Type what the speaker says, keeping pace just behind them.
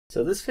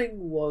So this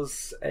thing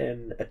was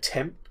an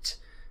attempt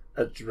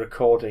at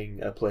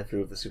recording a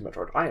playthrough of the Super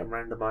Metroid Item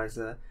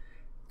Randomizer.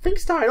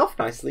 Things started off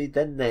nicely,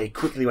 then they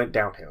quickly went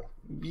downhill.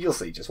 You'll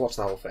see, just watch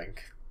the whole thing.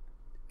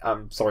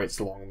 I'm sorry it's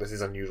long, this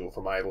is unusual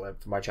for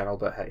my channel,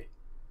 but hey.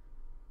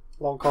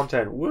 Long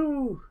content,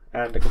 woo!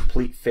 And a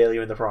complete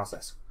failure in the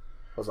process.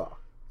 Huzzah.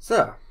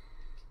 So,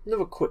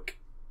 another quick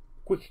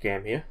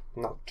game here.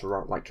 Not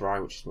like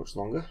Terraria, which is much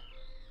longer.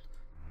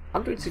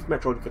 I'm doing Super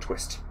Metroid with a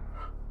twist.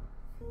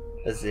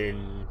 As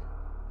in,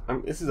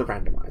 this is a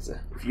randomizer.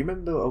 If you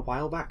remember a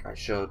while back, I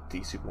showed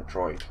the Super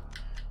Metroid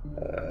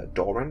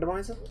door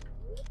randomizer.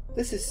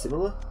 This is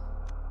similar,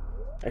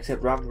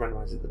 except rather than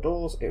randomizing the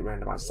doors, it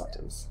randomizes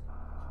items.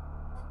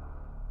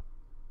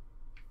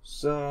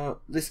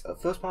 So, this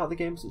first part of the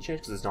game doesn't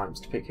change because there's no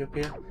items to pick up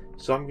here.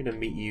 So I'm going to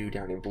meet you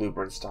down in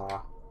Blueburn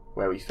Star,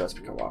 where we first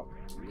pick up an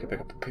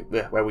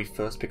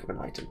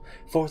item.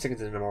 4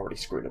 seconds in and I'm already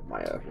screwing up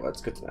my words.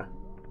 Good to know.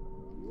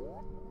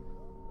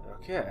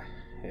 Okay,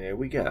 here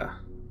we go.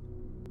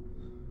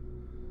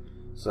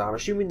 So I'm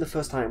assuming the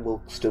first time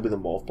will still be the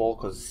morph ball,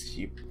 because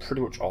you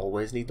pretty much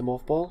always need the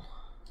morph ball.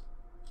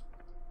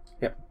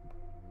 Yep.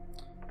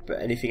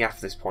 But anything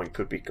after this point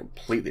could be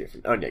completely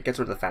different. Oh yeah, it gets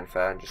rid of the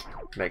fanfare and just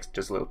makes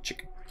just a little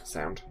chick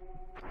sound.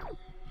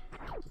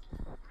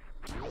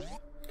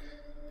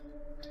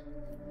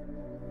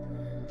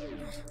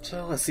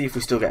 So let's see if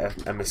we still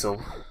get a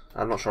missile.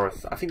 I'm not sure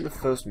if... I think the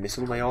first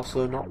missile may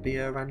also not be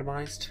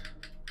randomized.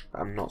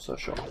 I'm not so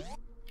sure.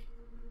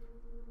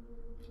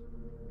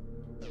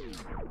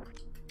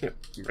 Yep,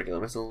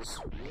 regular missiles.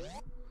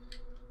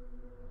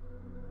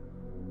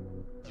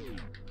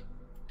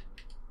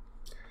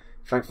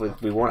 Thankfully,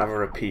 we won't have a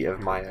repeat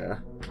of my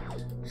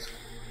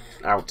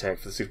outtake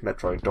for the Super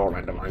Metroid door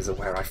randomizer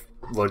where I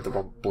loaded the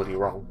wrong bloody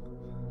wrong.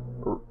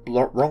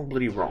 Wrong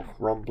bloody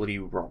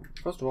wrong.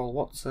 First of all,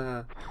 what's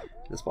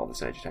this part of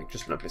this energy tank?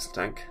 Just an missile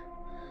tank.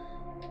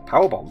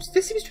 Power bombs.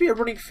 This seems to be a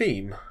running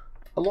theme.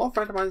 A lot of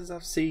randomizers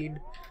I've seen,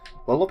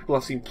 well, a lot of people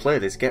I've seen play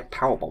this get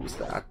power bombs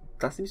there.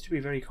 That seems to be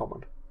very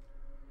common.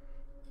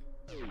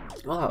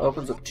 Well, that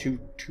opens up two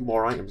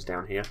more items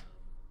down here.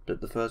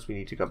 But the first we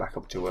need to go back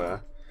up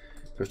to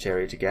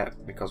criteria to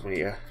get, because we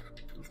need a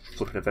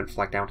flipping event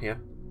flag down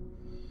here.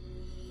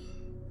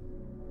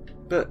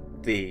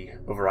 But the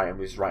other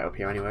item is right up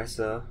here anyway,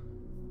 so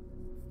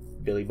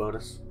Billy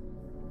bonus.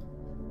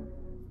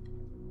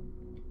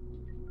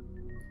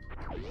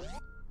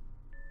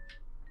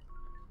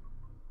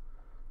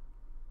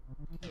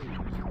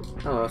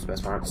 Hello,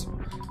 Space Pirates.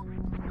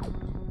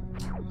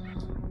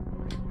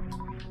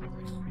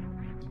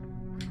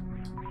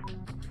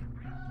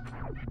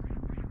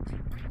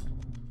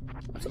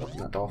 Let's open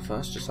that door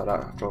first, just so I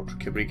don't have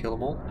to re-kill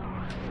them all.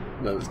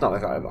 No, it's not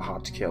like that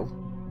hard to kill.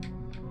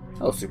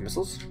 Hello, super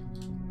missiles.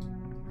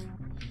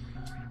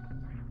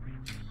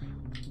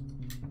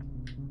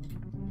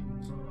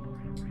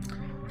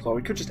 So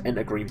we could just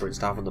enter Greenburn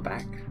Star from the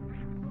back.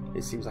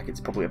 It seems like it's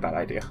probably a bad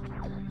idea.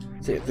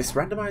 So this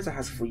randomizer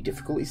has 3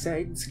 difficulty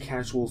settings: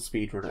 casual,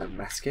 speedrunner, and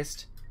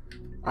masochist.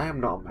 I am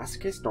not a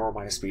masochist, nor am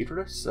I a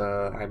speedrunner,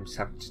 so I'm just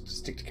having to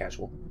stick to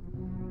casual.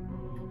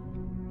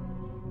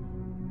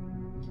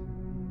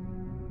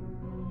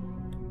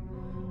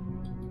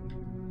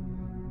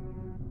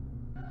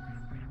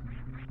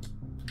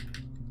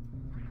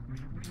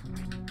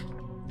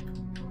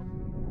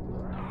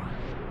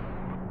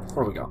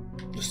 What have we got?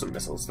 Just some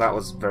missiles. That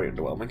was very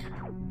underwhelming.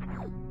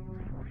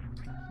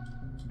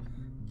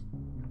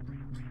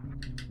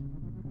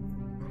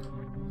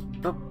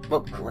 Oh,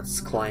 well, let's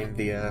climb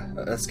the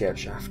escape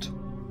shaft,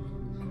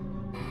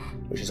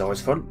 which is always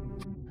fun.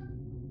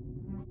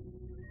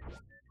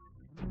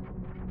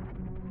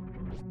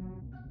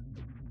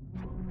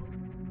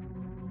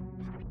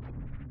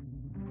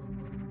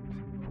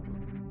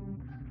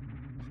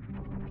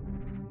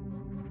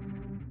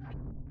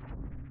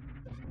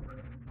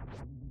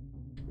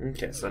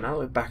 Okay, so now that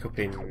we're back up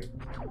in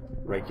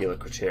regular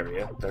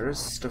criteria, there is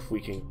stuff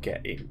we can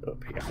get in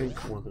up here. I think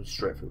one of them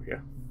straight through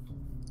here.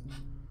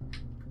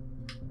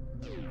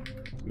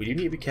 We do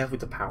need to be careful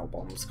with the power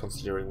bombs,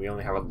 considering we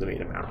only have a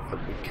limited amount of them.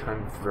 We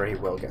can very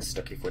well get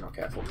stuck if we're not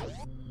careful.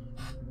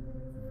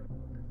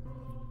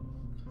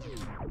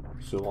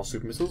 So more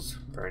super missiles,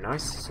 very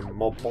nice. Some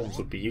more bombs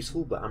would be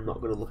useful, but I'm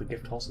not going to look at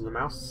gift horse and the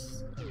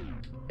mouse.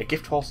 A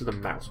gift horse and the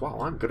mouse. Wow,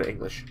 I'm good at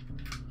English.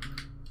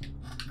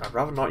 I'd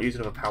rather not use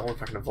another power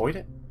if I can avoid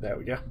it. There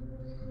we go.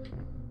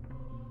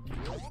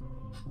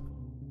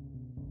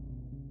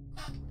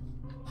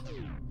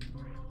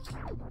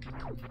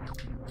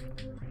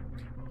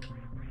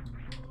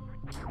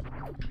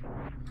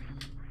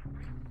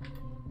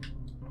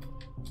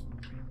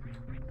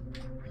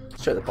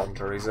 Let's check the bomb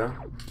turrets though.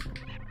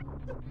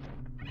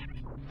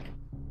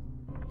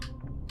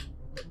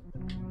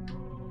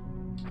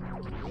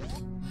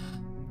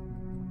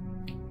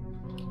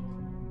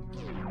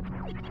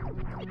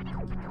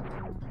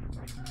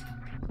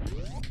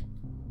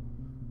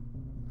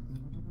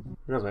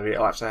 No, maybe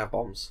it'll actually have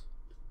bombs.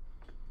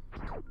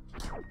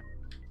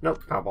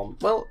 Nope, power bomb.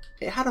 Well,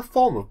 it had a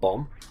form of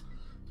bomb.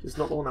 It's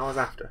not the one I was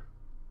after.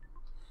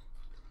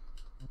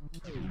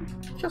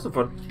 Let's have some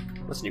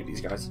fun. Let's nuke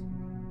these guys.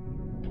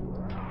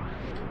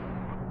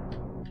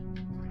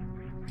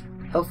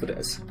 Health it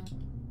is.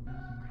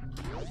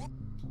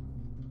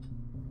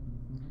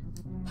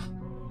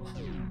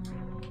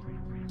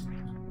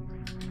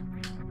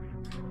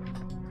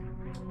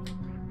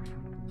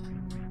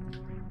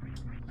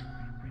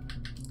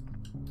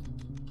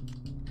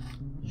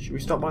 Should we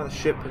stop by the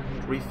ship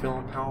and refill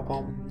on power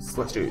bombs?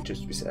 Let's do it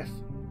just to be safe.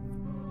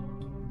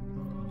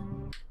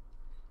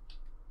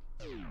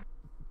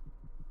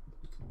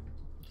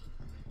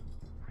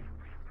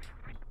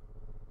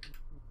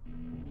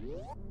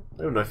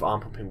 I don't know if arm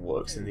pumping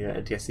works in the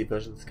NTSC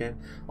version of this game.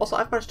 Also,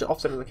 I've managed to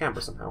offset the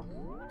camera somehow.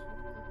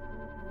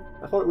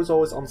 I thought it was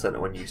always on center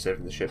when you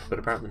saved the ship, but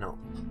apparently not.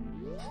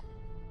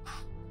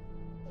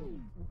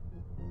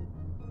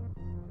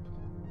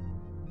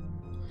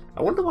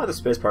 I wonder why the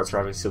space pirates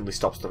driving suddenly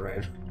stops the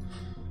rain.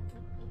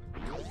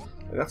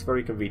 That's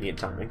very convenient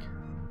timing.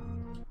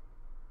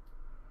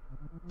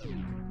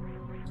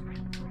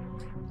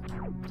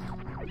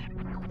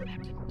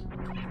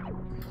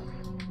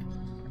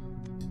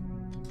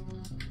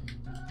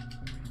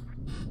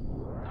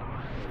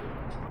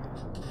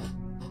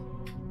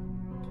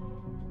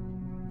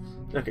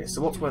 Okay,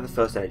 so what's where the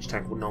first energy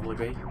tank would normally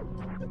be?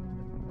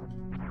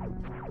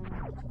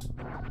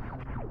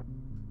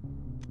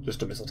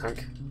 Just a missile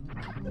tank.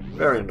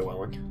 Very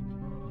underwhelming.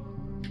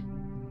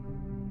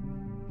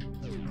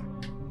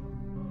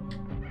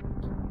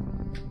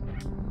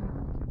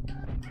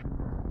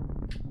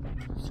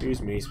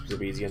 Excuse me,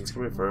 Civilians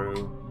coming through.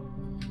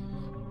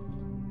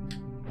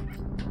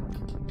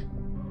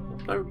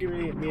 No, give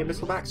me a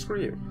missile back,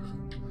 screw you.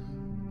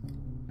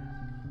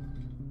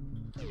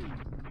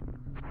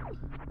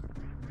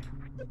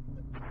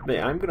 But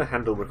yeah, I'm going to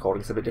handle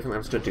recordings a bit differently.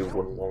 I'm just going to do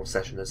one long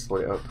session and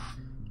split it up,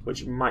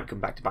 which might come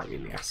back to bite me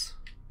in the ass.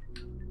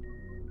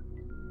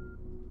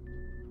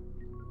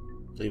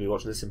 So you'll be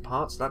watching this in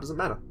parts, that doesn't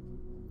matter.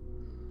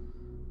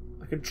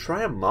 I can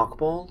try a mark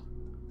ball,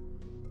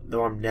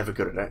 though I'm never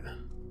good at it.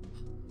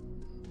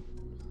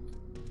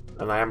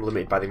 And I am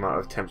limited by the amount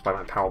of attempts by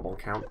my power bomb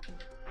count,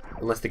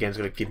 unless the game's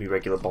going to give me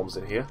regular bombs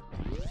in here.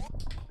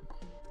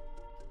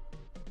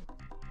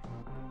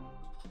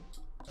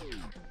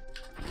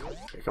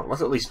 Okay, come on,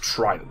 let's at least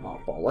try the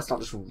mark ball. Let's not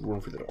just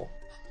run through the door.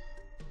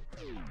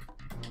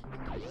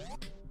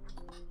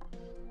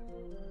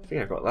 I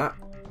think I got that.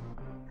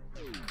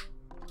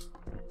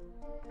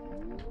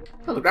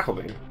 Oh, the grapple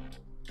beam.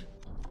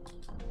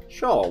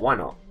 Sure, why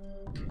not?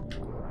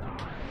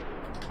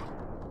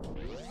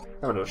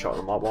 Have another shot at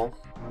the mark ball.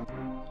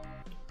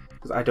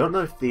 Because I don't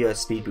know if the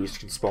speed boost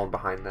can spawn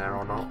behind there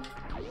or not.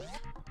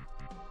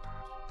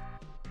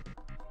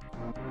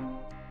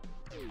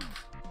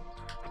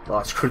 Well,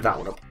 I screwed that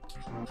one up.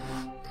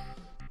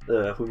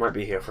 We might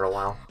be here for a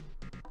while.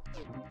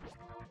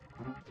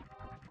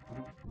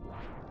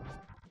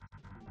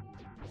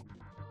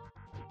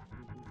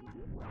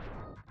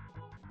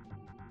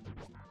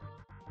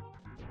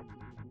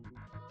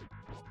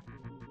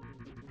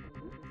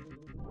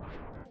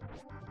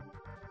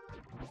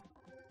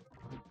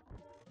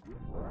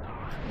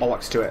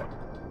 Bollocks to it.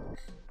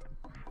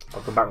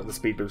 I'll come back with the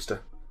speed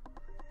booster.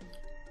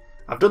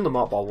 I've done the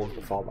mark ball once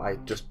before, but I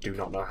just do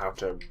not know how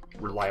to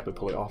reliably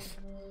pull it off.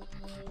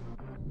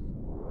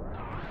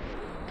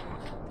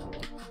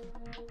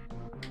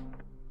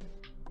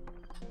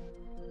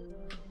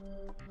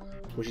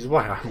 Which is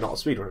why I'm not a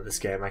speedrunner in this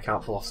game. I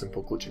can't pull off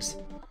simple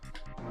glitches.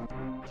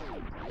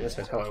 Yes,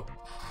 yes, hello.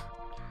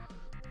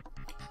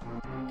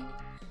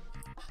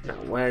 Now,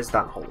 where's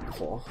that hole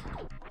for?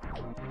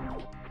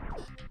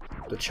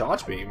 The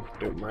charge beam?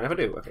 Don't mind if I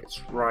do. Okay,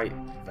 it's right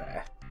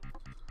there.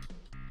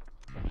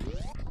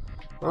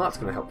 Well, that's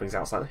going to help things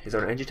out slightly. Is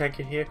there an energy tank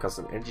in here? Because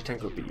an energy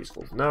tank would be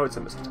useful. No, it's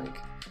a missile tank.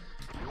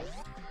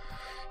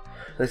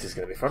 This is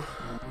going to be fun.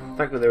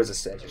 Thankfully there is a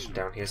station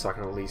down here, so I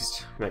can at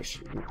least make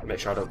sure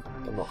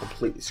I'm not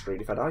completely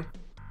screwed if I die.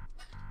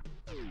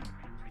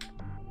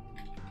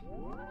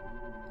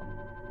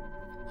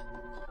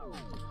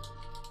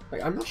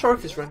 Like, I'm not sure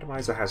if this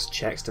randomizer has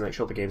checks to make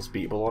sure the game's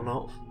beatable or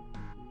not.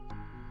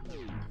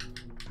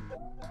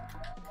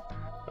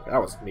 Okay,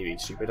 that was me being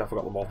stupid. I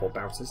forgot the morphle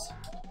bounces.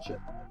 Shit.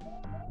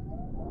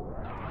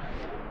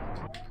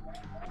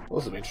 Well,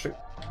 this will be interesting.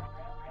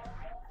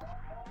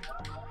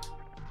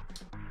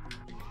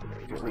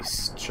 You can at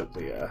least shut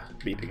the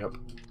beeping up.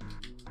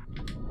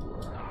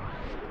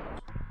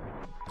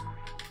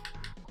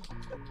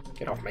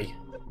 Get off me.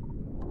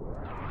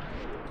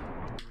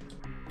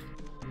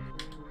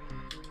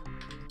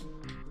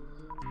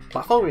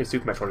 Platforming in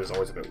Super Metroid is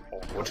always a bit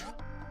awkward.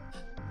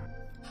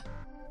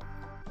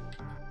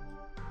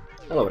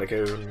 Hello,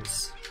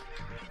 Edicoons.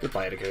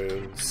 Goodbye,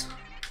 Edicoons.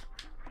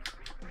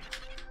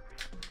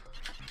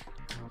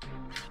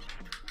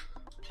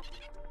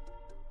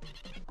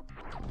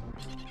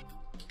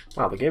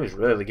 Wow, the game is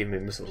really giving me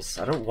missiles.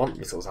 I don't want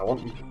missiles, I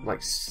want,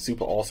 like,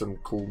 super awesome,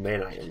 cool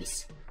main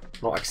items,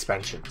 not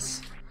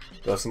expansions.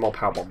 Though some more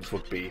power bombs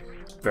would be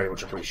very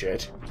much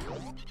appreciated.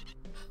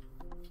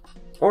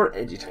 Or an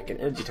energy tank. An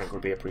energy tank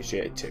would be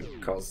appreciated too,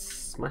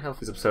 because my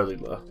health is absurdly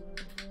low.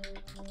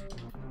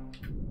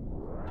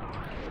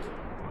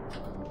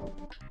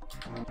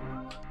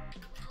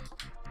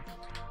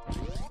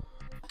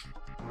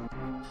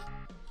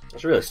 I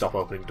should really stop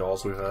opening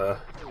doors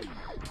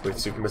with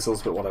super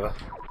missiles, but whatever.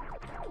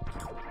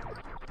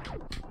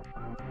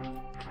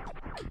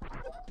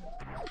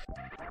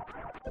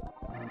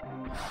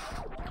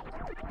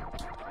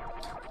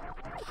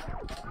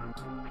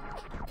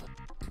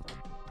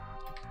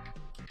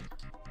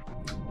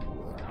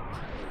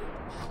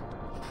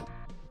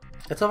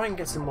 Let's hope I can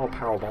get some more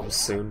power bombs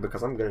soon,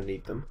 because I'm going to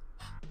need them.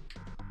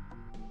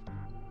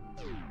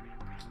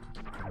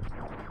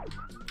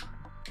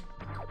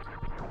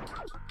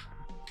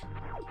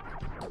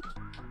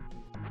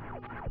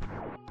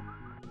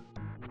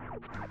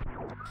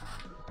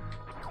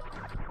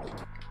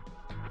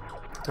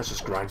 Let's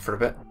just grind for a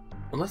bit.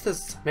 Unless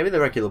there's... maybe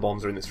the regular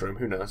bombs are in this room,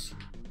 who knows?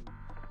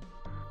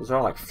 There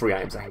are like 3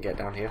 items I can get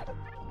down here.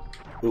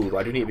 Ooh,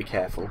 I do need to be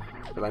careful,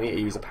 because I need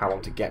to use a power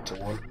bomb to get to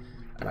one.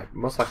 And I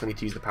most likely need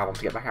to use the power bomb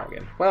to get back out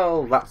again.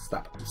 Well, that's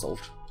that problem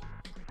solved.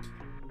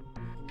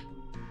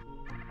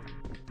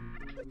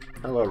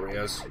 Hello,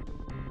 Rios.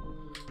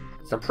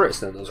 So I'm pretty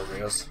certain those are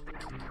Rios.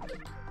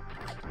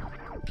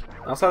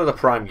 Outside of the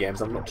Prime games,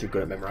 I'm not too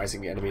good at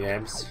memorising the enemy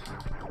names.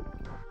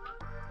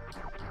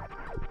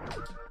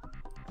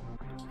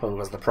 Probably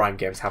because the Prime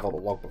games have all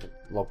the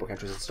logbook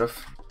entries and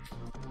stuff.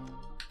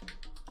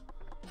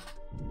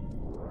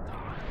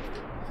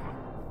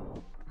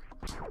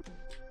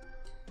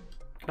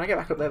 Can I get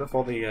back up there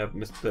before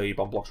the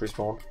bomb blocks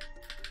respawn?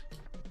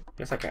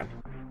 Yes, I can.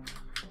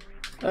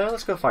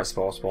 Let's go fight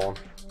Spore Spawn.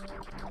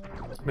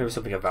 Maybe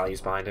something of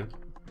value's behind him.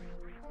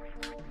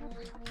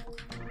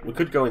 We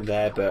could go in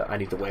there, but I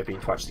need the wave beam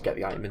to actually get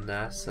the item in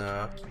there,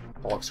 so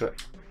I'll look to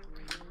it.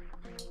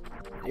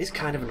 It's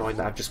kind of annoying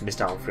that I've just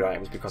missed out on 3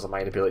 items because of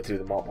my inability to do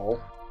the mob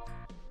ball.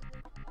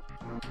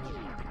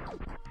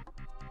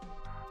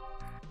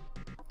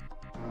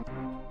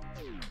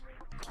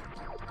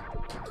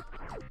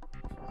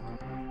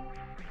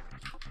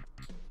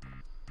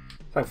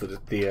 Thankfully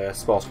the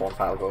Spore Spawn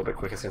fight will go a bit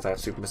quicker since I have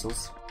super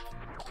missiles.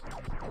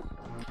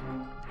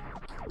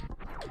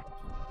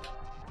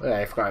 Yeah,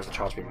 I forgot I have the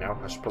charge beam now.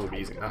 I should probably be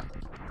using that.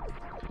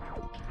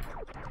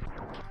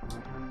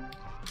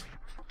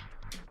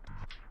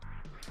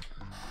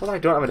 Although I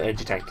don't have an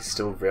energy tank, it's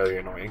still really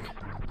annoying.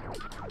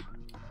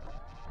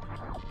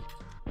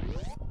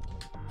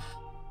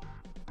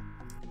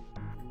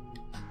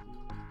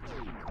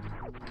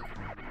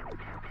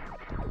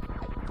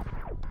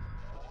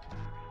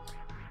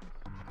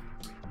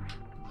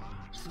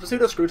 Does the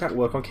pseudo screw attack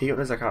work on key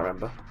hunters? I can't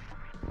remember.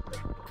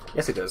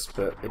 Yes it does,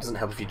 but it doesn't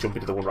help if you jump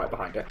into the one right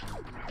behind it.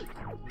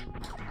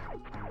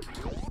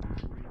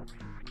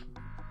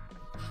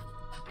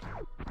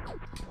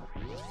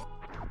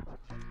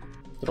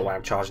 I don't know why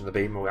I'm charging the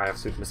beam, or I have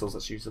super missiles,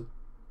 let's use them.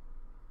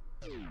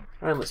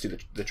 And let's do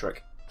the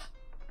trick.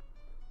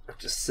 I'm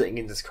just sitting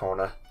in this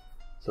corner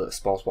so that the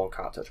Spore Spawn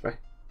can't touch me.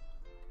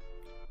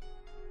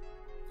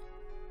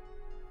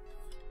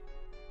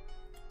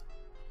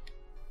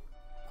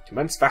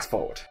 Commence fast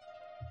forward.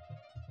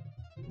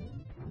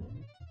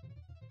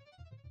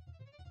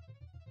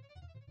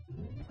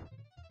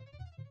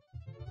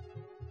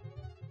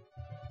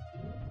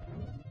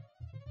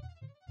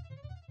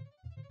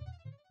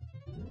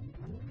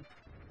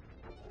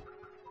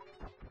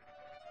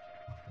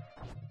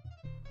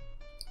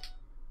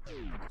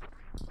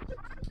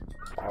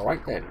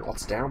 Alright then,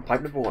 what's down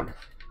pipe number 1?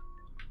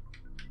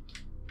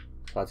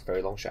 That's a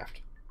very long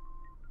shaft.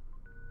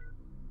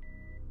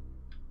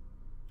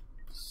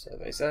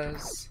 Survey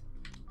says...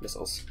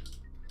 missiles.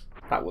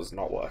 That was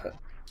not worth it.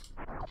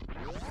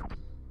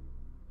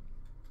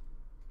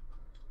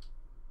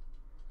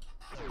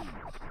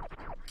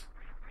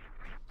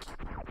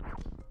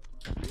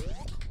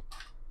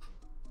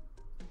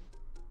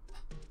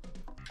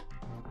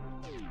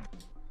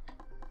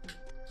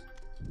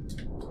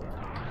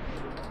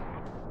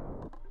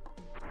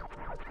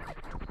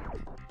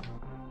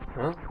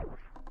 Well,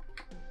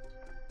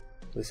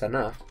 at least I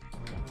know.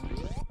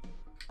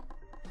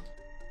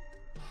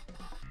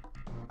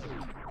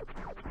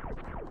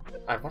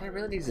 What I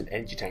really need is an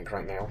energy tank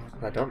right now.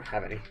 I don't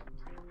have any.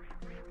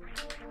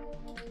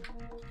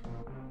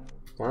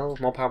 Well,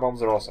 more power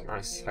bombs are also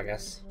nice, I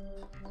guess.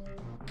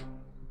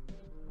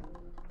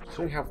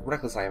 Showing how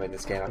reckless I am in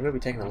this game, I'm going to be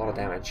taking a lot of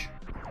damage.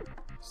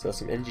 So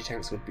some energy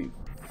tanks would be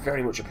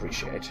very much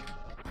appreciated.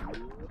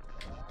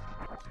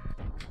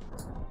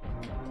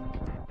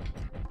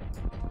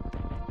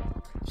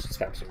 Just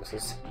spam some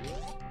missiles.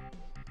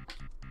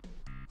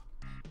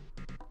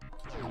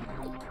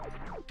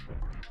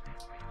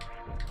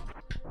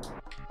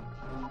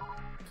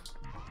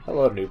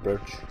 Hello, New Bridge.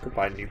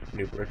 Goodbye,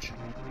 New Bridge.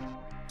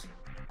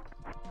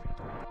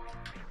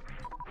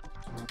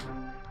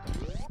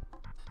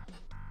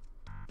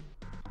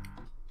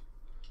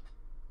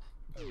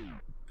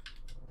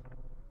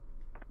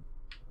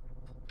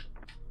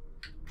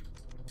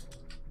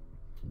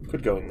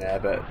 Could go in there,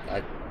 but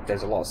I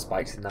there's a lot of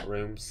spikes in that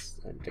room,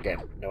 and again,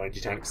 no energy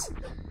tanks.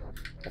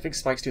 I think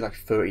spikes do like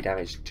 30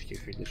 damage to you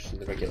if you're just in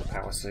the regular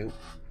power suit.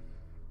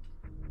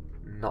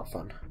 Not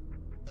fun.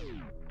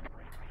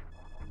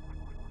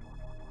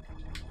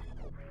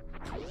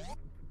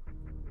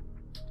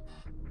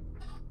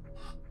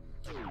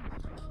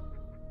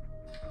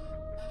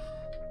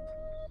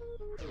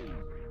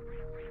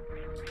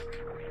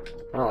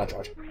 Oh, I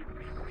tried.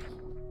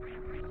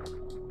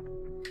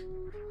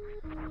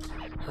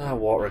 Ah,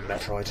 water in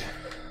Metroid.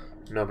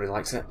 Nobody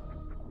likes it.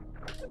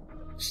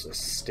 It's so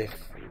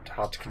stiff and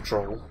hard to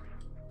control.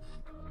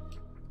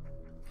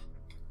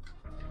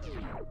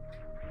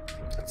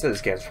 I'd say this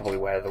game's probably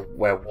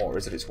where water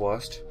is at its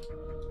worst.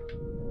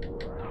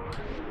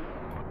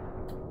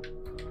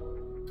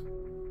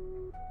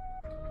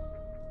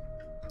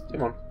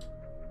 Come on.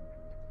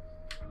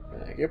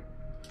 There you go.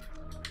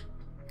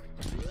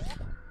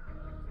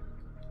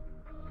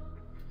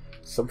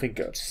 Something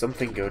good,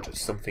 something good,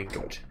 something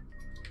good.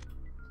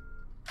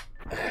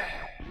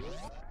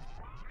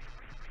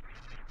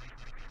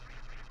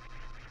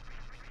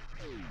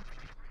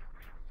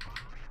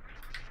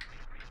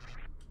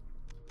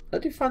 I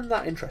do find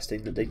that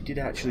interesting that they did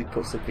actually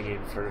put something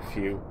in for a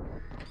few.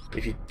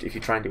 If you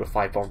try and do a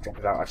 5-bomb drop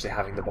without actually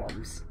having the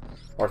bombs,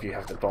 or if you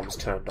have the bombs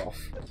turned off.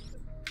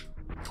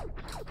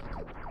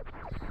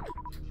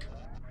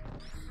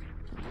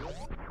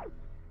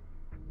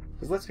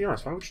 Because let's be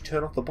honest, why would you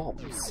turn off the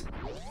bombs?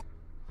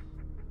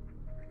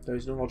 There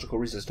is no logical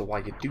reason as to why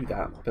you'd do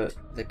that, but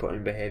they put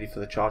in behaviour for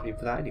the charging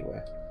for that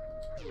anyway.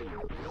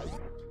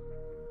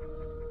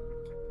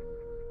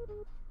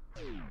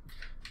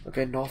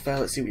 Okay,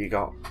 Norfair, let's see what you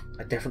got.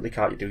 I definitely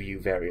can't do you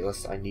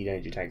Variolous. I need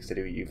energy tanks to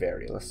do you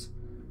Variolous.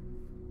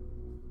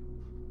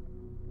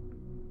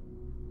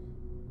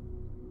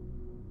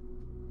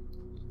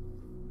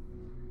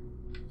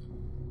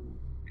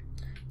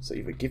 So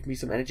either give me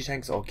some energy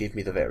tanks or give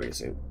me the Varia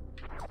suit.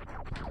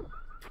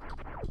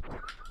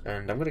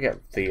 And I'm gonna get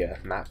the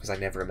map because I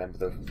never remember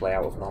the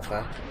layout of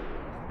Norfair.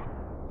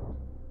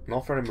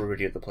 Norfair and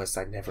Meridia are the places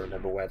I never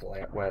remember where the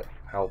layout,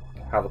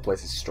 how the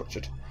place is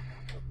structured.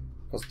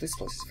 Because this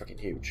place is fucking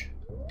huge.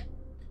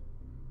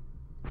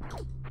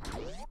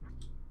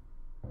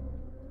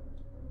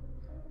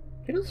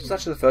 You know, this was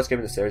actually the first game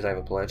in the series I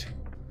ever played.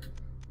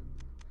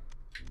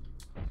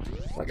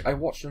 Like, I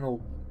watched an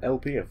old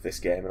LP of this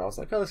game and I was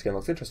like, oh, this game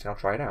looks interesting, I'll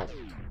try it out.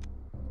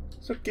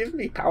 So give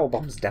me power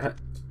bombs, damn it.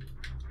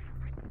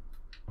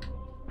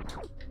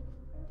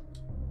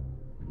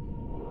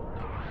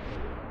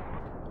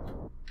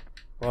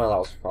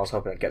 Well, I was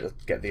hoping I'd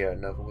get the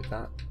Nova with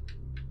that.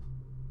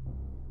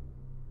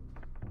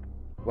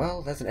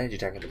 Well, there's an energy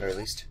tank at the very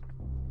least.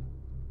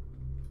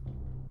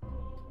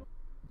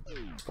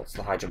 What's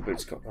the high jump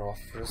boots got to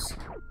offer for us?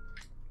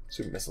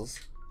 Super missiles.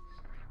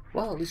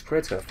 Well, at least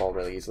Kraid's gonna fall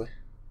really easily.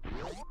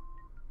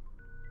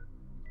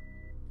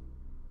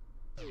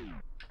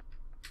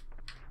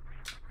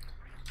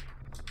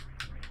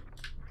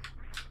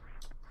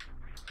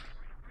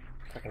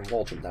 If I can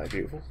wall jump, that'd be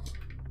beautiful.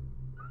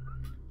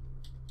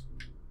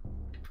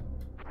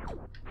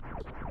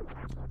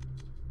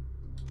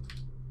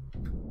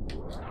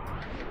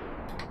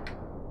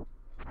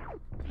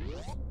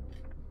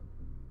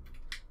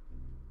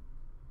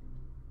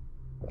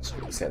 That's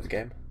going to save the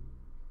game.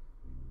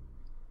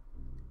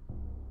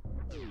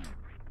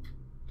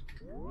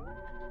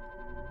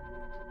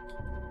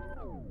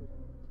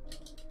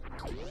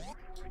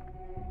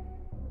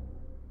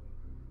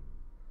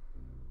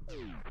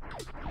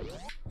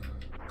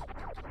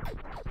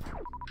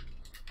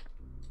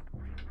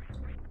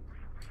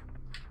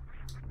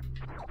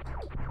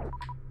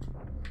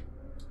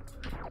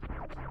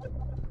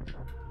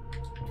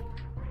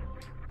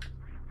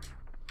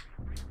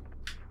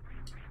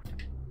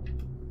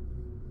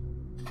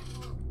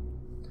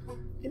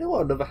 You know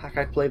what another hack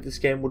I'd play of this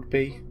game would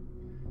be?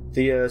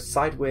 The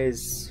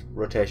sideways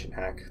rotation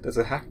hack. There's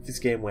a hack of this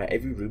game where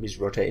every room is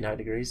rotating 90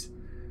 degrees.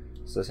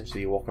 So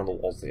essentially you walk on the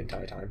walls the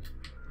entire time.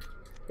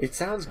 It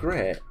sounds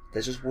great.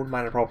 There's just one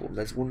minor problem.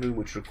 There's one room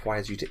which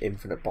requires you to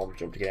infinite bomb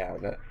jump to get out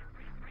of it.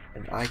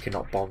 And I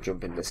cannot bomb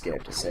jump in this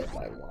game to save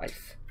my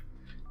life.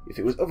 If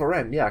it was other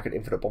end, yeah, I could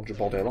infinite bomb jump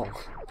all day long.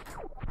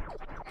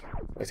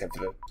 Except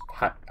for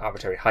the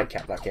arbitrary height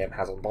cap that game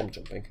has on bomb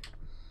jumping.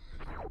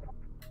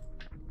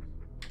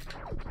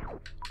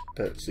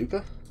 But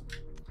Super?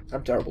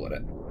 I'm terrible at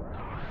it.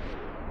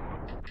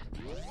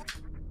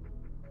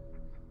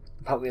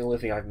 About the only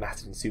thing I've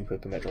mastered in Super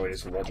Metroid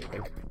is wall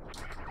jumping.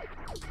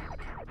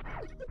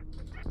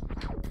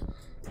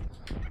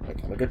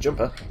 Like, I'm a good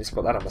jumper, at least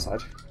put that on my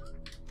side.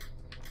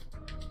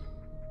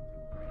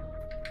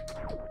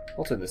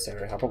 What's in this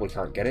area? I probably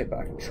can't get it, but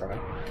I can try.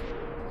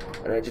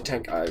 An energy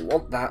tank, I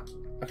want that.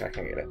 Okay, I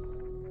can't get it.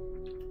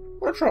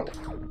 What a trouble.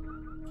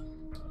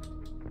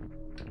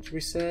 Should we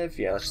save?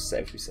 Yeah, let's just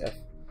save to be safe.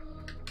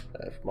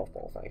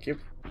 Mothball, thank you.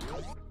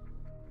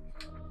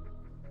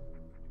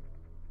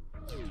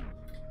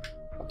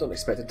 I don't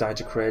expect to die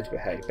to Kraid, but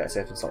hey, better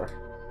safe than sorry.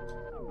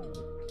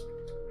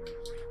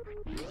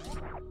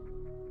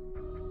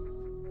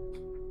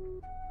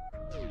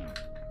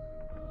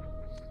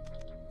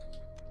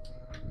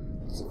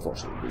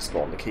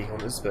 respawn the key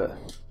hunters, but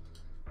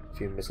a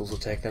few missiles will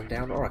take them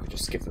down, or I could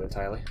just skip them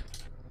entirely.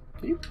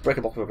 Can you break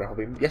a block with a grapple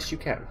beam? Yes, you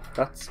can.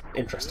 That's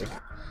interesting.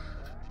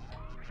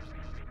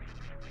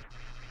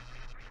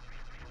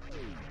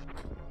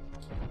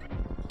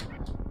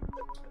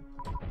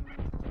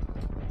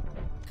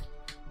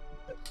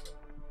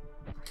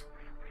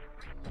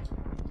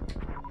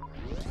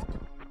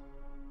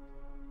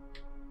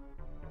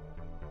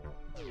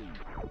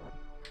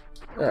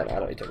 No, I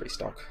don't need to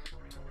restock.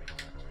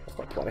 I've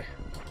got plenty.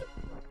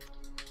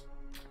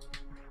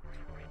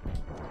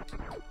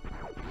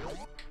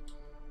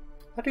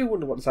 I do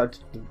wonder what decided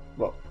to,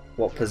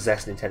 what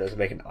possessed Nintendo to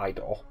make an eye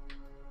door.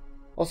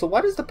 Also, why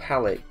does the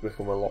palette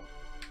become a lot...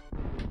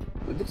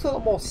 It looks a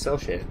lot more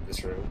cel-shaded in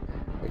this room.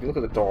 If you look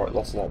at the door, it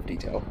lost a lot of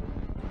detail.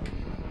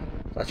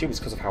 I assume it's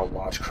because of how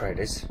large Kraid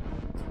is.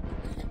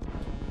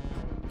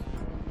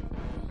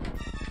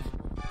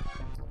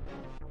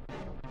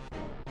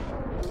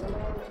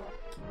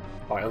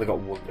 Oh, I only got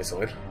one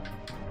missile in.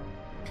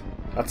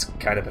 That's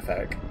kind of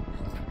pathetic.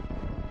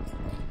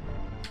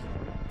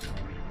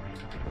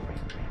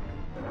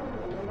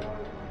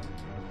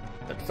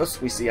 And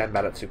first we see I'm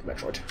mad at Super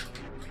Metroid.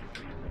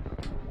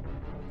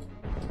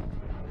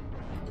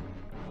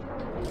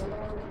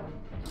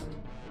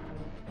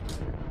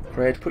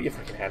 Kraid, put your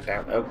freaking hand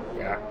down. Oh,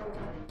 yeah.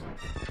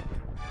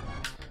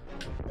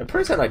 I'm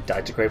pretty certain I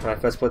died to Kraid when I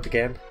first played the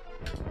game.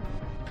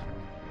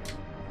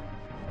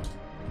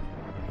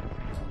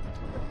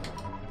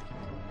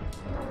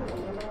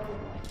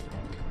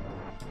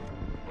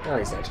 Oh,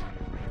 he's dead.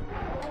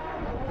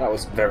 That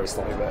was very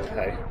sloppy, but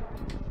hey.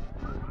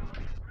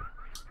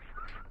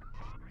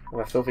 I'm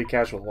a filthy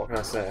casual, what can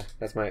I say?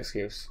 That's my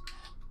excuse.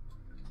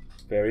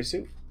 Very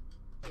soon.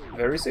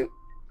 Very soon.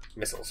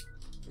 Missiles.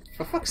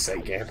 For fuck's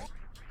sake, game.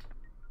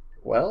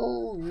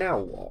 Well, now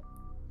what?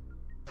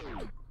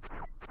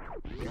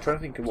 I'm trying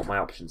to think of what my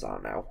options are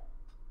now.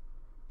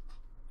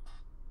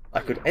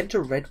 I could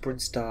enter Red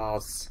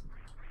Brinstar's...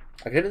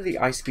 I could enter the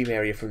Ice Beam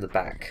area from the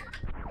back.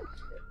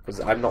 Because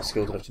I'm not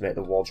skilled enough to make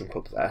the wall jump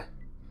up there.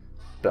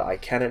 But I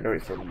can enter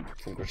it from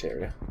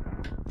Criteria.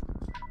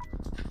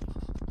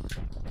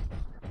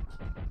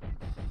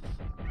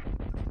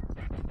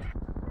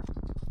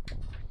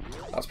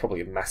 That's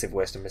probably a massive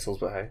waste of missiles,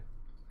 but hey.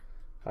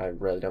 I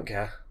really don't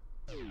care.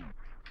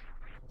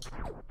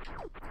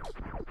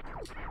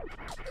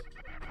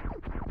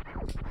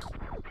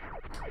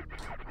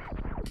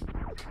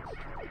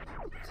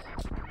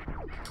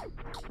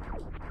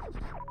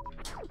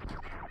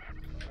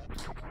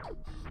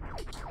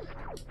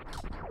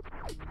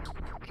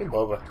 Game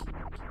over.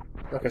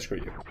 Okay, screw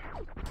you.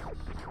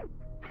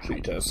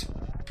 Shoot your toes.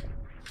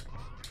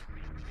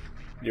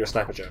 You're a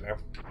sniper Joe now.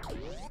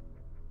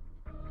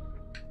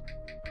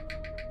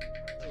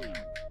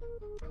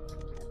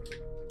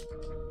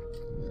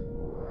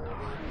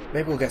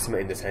 Maybe we'll get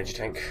something in this energy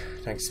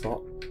tank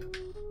spot.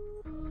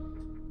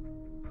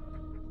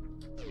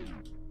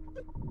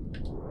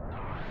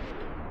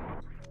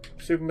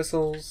 Super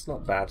missiles,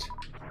 not bad.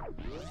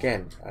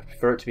 Again, I'd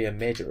prefer it to be a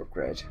major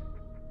upgrade.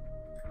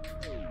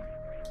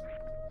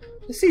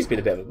 This seems been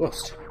a bit of a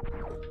bust.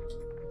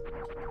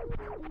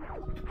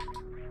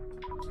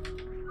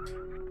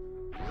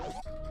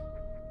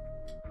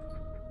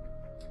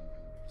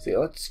 So yeah,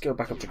 let's go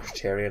back up to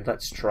Criterion.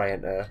 Let's try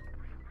and the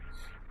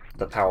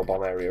power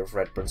bomb area of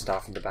Red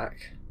Brinstar from the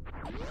back.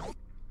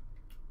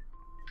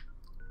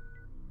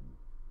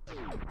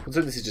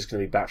 Considering this is just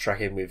going to be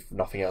backtracking with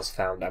nothing else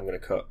found, I'm going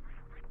to cut,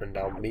 and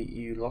I'll meet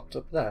you locked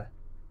up there.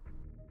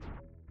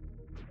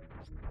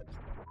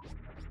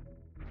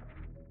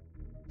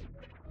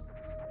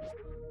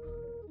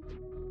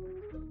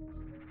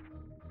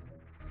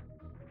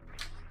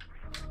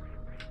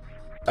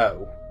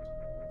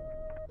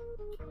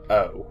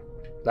 Oh,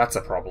 that's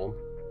a problem.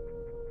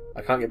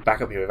 I can't get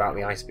back up here without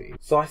the ice beam.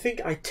 So I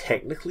think I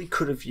technically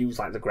could have used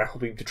like the grapple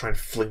beam to try and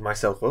fling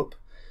myself up,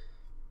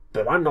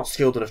 but I'm not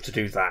skilled enough to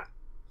do that.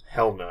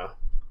 Hell no.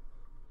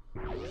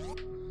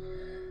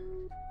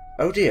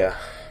 Oh dear.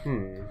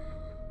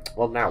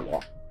 Well, now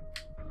what?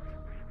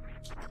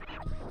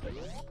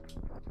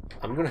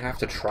 I'm gonna have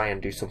to try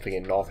and do something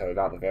in North Hill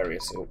without the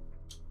various suit.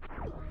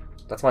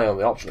 That's my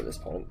only option at this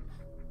point.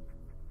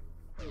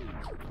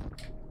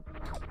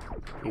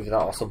 Either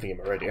that or something in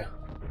Meridia.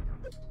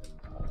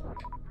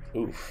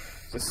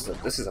 Oof, this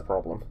is a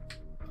problem.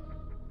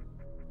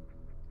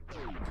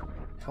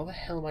 How the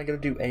hell am I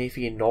going to do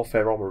anything in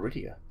Norfair or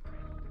Meridia?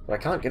 Well,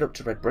 I can't get up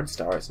to Red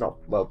Brinstar, it's not,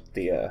 well,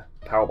 the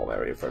powerbomb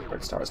area for Red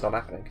Brinstar, it's not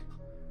happening.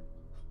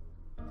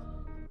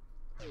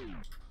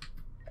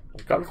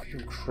 I've got a few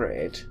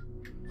Kraid,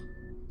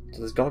 so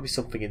there's got to be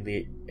something in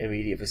the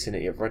immediate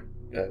vicinity of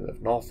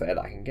Norfair that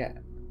I can get.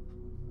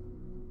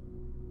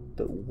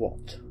 But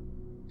what?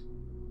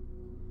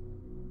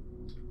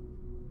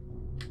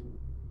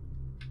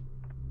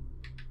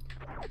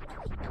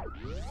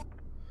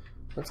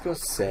 Let's go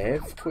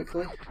save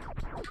quickly.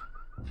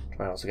 Try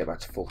and also get back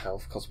to full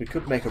health, because we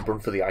could make a run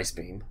for the ice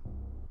beam.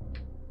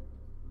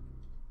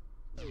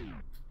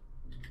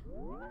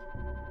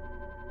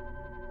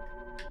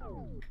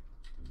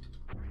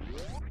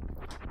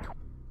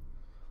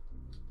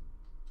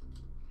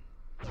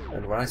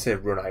 when I say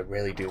run, I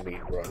really do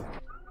mean run.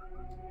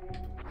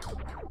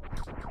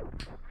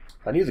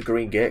 If I knew the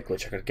green gate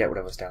glitch, I could get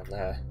whatever's down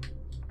there.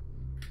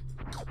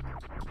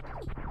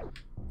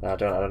 No, I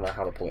don't know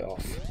how to pull it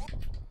off.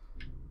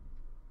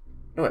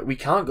 No, wait, we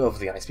can't go for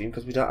the ice beam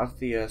because we don't have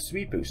the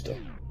speed booster.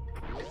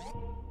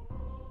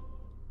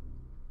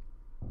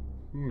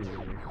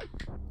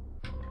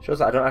 Shows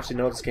that I don't actually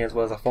know this game as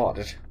well as I thought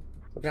I did.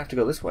 We're gonna have to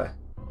go this way.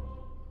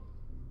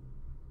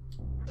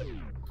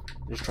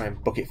 Just try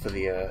and book it for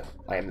the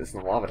item that's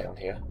in the lava down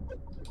here.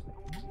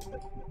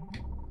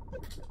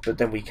 But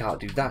then we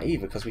can't do that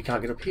either because we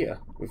can't get up here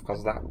because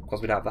of that,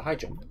 because we don't have the high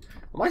jump.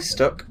 Am I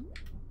stuck?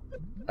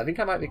 I think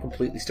I might be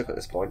completely stuck at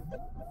this point.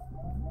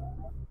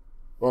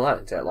 Well, that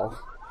didn't take long.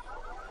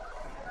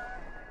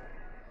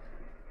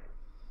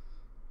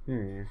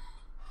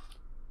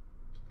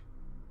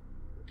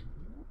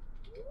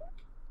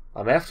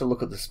 I may have to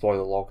look at the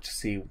spoiler log to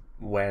see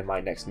where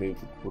my next move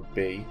would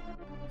be.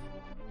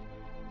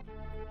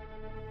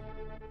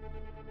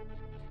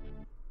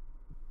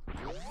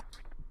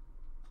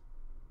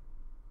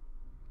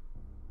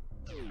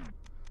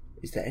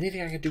 Is there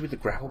anything I can do with the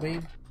grapple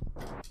beam?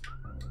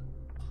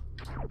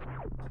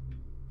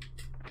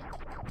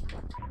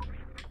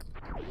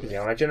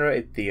 Yeah, when I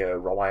generated the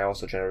ROM, I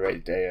also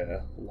generated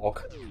a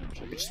log,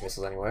 which just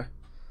missiles anyway.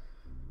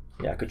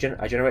 Yeah,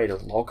 I generated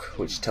a log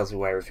which tells me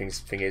where everything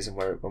is and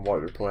what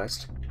it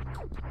replaced.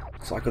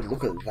 So I could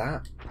look at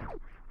that,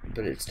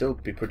 but it'd still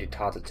be pretty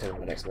hard to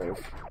determine my next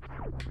move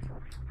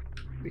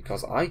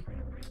because I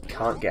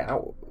can't get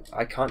out.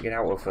 I can't get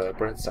out of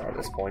Brain Star at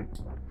this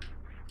point.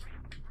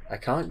 I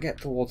can't get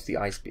towards the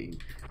ice beam.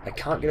 I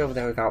can't get over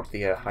there without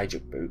the high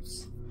jump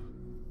boots,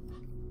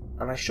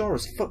 and I sure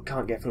as fuck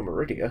can't get through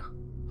Meridia.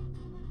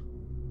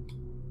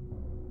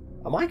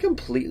 Am I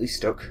completely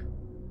stuck?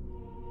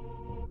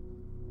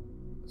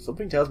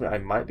 Something tells me I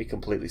might be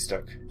completely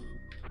stuck.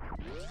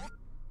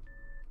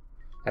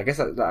 I guess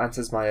that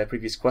answers my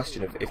previous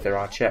question of if there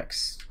are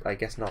checks. I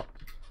guess not.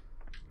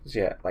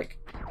 Yeah, like,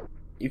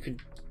 you can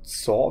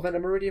sort of enter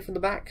Meridia from the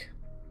back.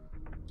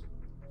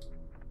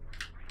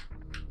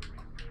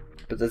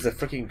 But there's a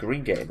freaking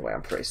green gate in the way,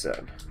 I'm pretty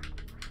certain.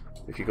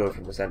 If you go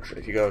from this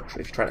entrance, if you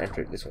try and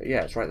enter it this way,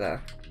 yeah, it's right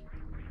there.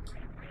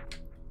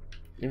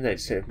 Even though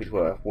it's taking me to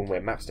a one-way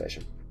map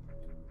station.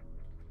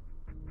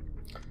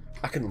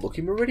 I can look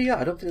in Meridia?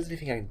 I don't think there's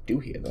anything I can do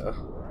here, though.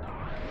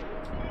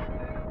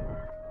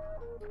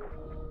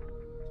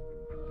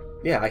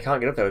 Yeah, I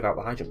can't get up there without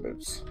the high jump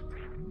boots.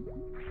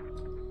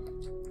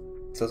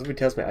 So something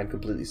tells me I'm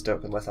completely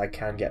stuck unless I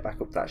can get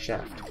back up that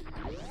shaft.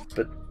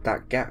 But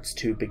that gap's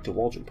too big to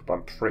wall jump up,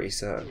 I'm pretty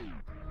certain.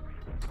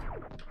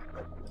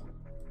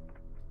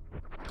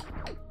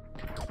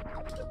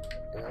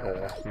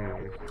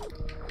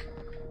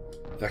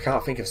 If I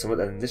can't think of something,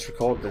 then this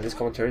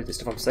commentary, this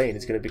stuff I'm saying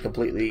is going to be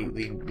completely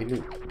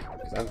new.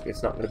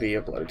 It's not going to be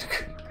uploaded.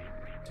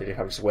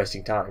 I'm just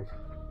wasting time.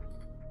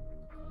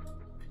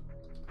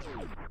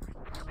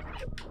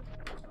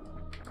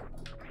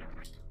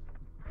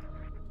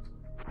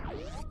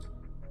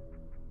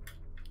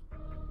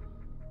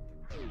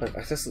 I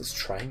guess let's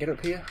try and get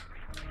up here.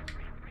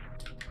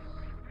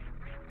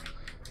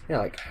 Yeah,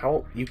 like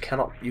how you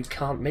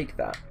can't make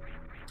that.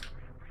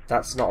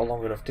 That's not a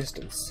long enough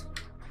distance.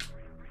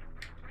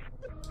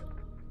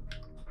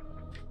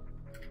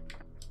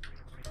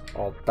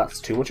 Or that's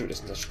too much of a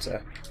distance, I should say.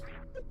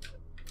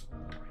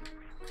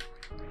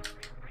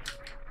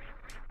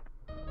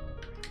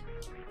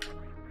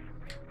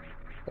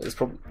 There's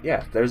probably,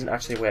 yeah, there isn't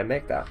actually a way to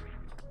make that.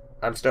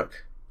 I'm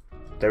stuck.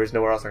 There is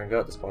nowhere else I can go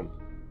at this point.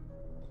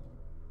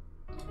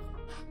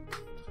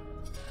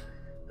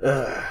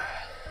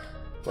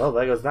 Well,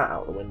 there goes that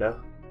out the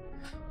window.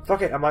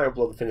 Fuck it, I might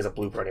upload the thing as a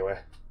blooper anyway.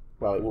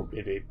 Well,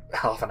 it'd be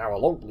half an hour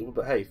long blooper,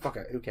 but hey, fuck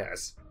it, who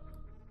cares?